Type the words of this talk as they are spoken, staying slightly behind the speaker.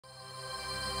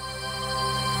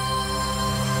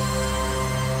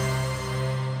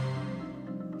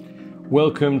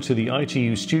Welcome to the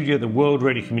ITU studio, the World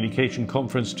Radiocommunication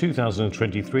Conference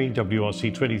 2023,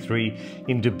 WRC-23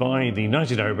 in Dubai, the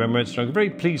United Arab Emirates. And I'm very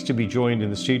pleased to be joined in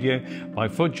the studio by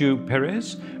Fodjouo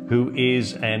Perez, who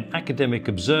is an academic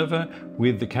observer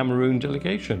with the Cameroon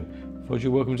delegation.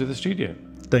 Fodjouo, welcome to the studio.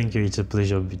 Thank you. It's a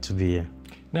pleasure to be here.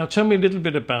 Now, tell me a little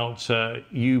bit about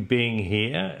you being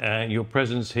here, your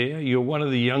presence here. You're one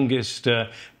of the youngest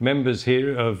members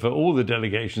here of all the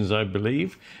delegations, I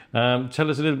believe. Tell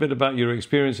us a little bit about your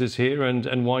experiences here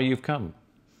and why you've come.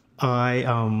 I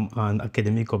am an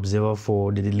academic observer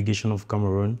for the delegation of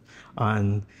Cameroon,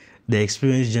 and the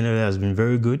experience generally has been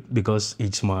very good because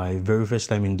it's my very first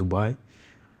time in Dubai,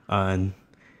 and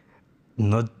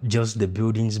not just the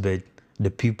buildings, but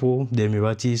the people, the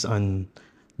Emiratis, and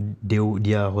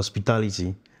their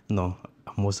hospitality. No,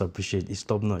 I must appreciate. It's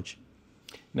top notch.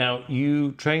 Now,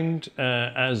 you trained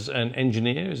as an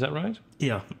engineer, is that right?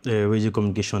 Yeah, a radio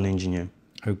communication engineer.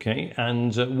 Okay,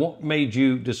 and what made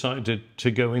you decide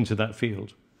to go into that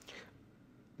field?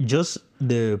 Just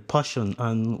the passion,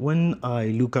 and when I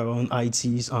look around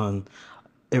ITs and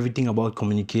everything about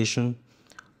communication,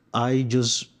 I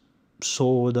just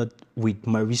saw that with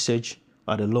my research,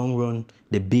 at the long run,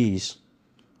 the base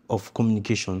of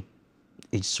communication,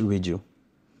 it's radio.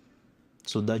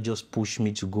 So that just pushed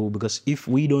me to go, because if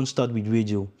we don't start with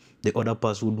radio, the other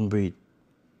parts wouldn't breathe.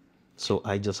 So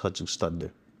I just had to start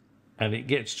there. And it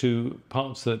gets to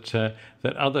parts that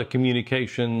that other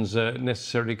communications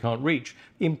necessarily can't reach.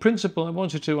 In principle, I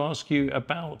wanted to ask you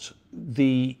about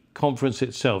the conference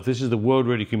itself. This is the World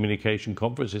Radiocommunication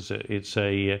Conference. It's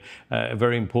a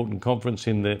very important conference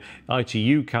in the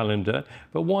ITU calendar.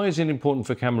 But why is it important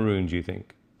for Cameroon, do you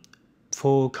think?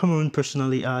 For Cameroon,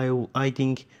 personally, I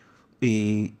think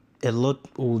a lot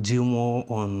will deal more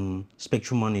on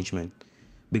spectrum management,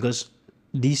 because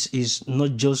this is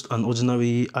not just an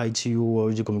ordinary ITU or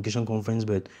radio communication conference,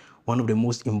 but one of the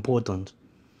most important,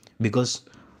 because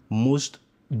most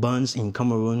bands in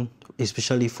Cameroon,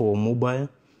 especially for mobile,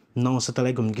 now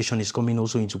satellite communication is coming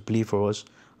also into play for us,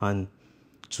 and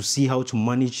to see how to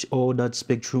manage all that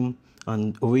spectrum,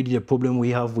 and already the problem we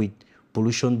have with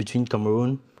pollution between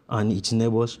Cameroon and its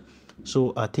neighbors.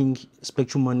 So I think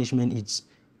spectrum management is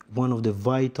one of the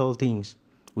vital things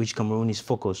which Cameroon is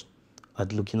focused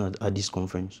at looking at this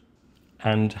conference.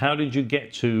 And how did you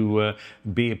get to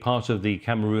be a part of the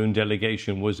Cameroon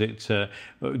delegation? Was it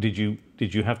did you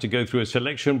have to go through a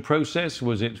selection process?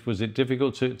 Was it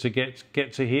difficult to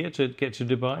get to here, to get to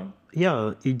Dubai?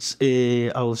 Yeah,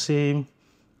 I would say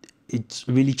it's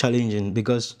really challenging,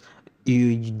 because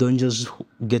you don't just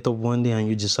get up one day and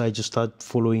you decide to start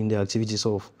following the activities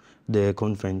of the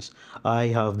conference. I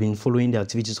have been following the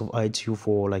activities of ITU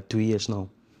for like 2 years now.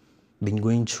 Been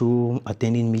going through,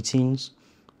 attending meetings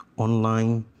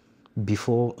online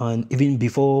before, and even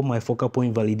before my focal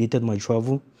point validated my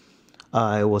travel,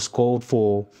 I was called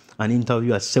for an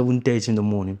interview at 7:30 in the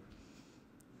morning,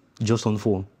 just on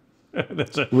phone.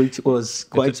 Which was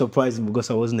quite surprising, because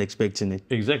I wasn't expecting it.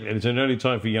 Exactly, and it's an early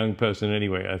time for a young person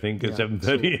anyway, I think, at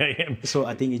 7:30 a.m. So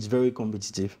I think it's very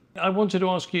competitive. I wanted to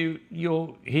ask you,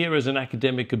 you're here as an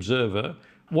academic observer.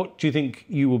 What do you think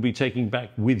you will be taking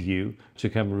back with you to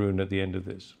Cameroon at the end of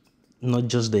this? Not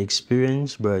just the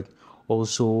experience, but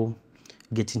also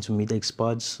getting to meet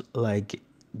experts. Like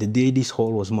the day this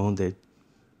hall was mounted,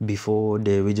 before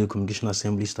the Radio Communication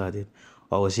Assembly started,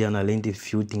 I was here and I learned a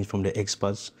few things from the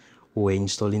experts who were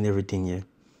installing everything here.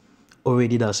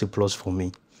 Already that's a plus for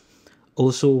me.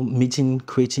 Also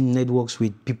creating networks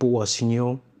with people who are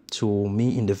senior to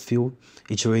me in the field,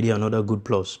 it's already another good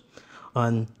plus.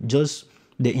 And just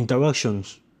the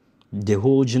interactions, the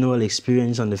whole general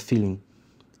experience and the feeling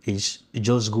is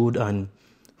just good. And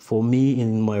for me,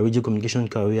 in my radio communication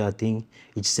career, I think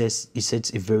it sets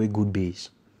a very good base.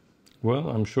 Well,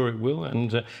 I'm sure it will.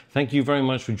 And thank you very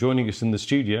much for joining us in the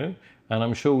studio. And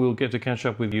I'm sure we'll get to catch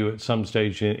up with you at some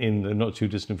stage in the not too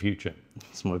distant future.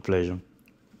 It's my pleasure.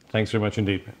 Thanks very much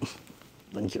indeed.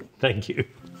 Thank you. Thank you.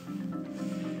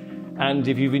 And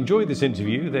if you've enjoyed this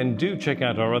interview, then do check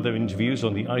out our other interviews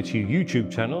on the ITU YouTube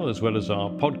channel, as well as our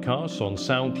podcasts on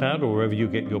SoundCloud or wherever you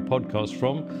get your podcasts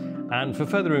from. And for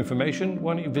further information,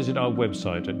 why don't you visit our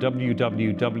website at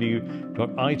www.itu.int.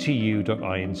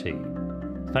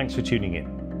 Thanks for tuning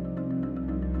in.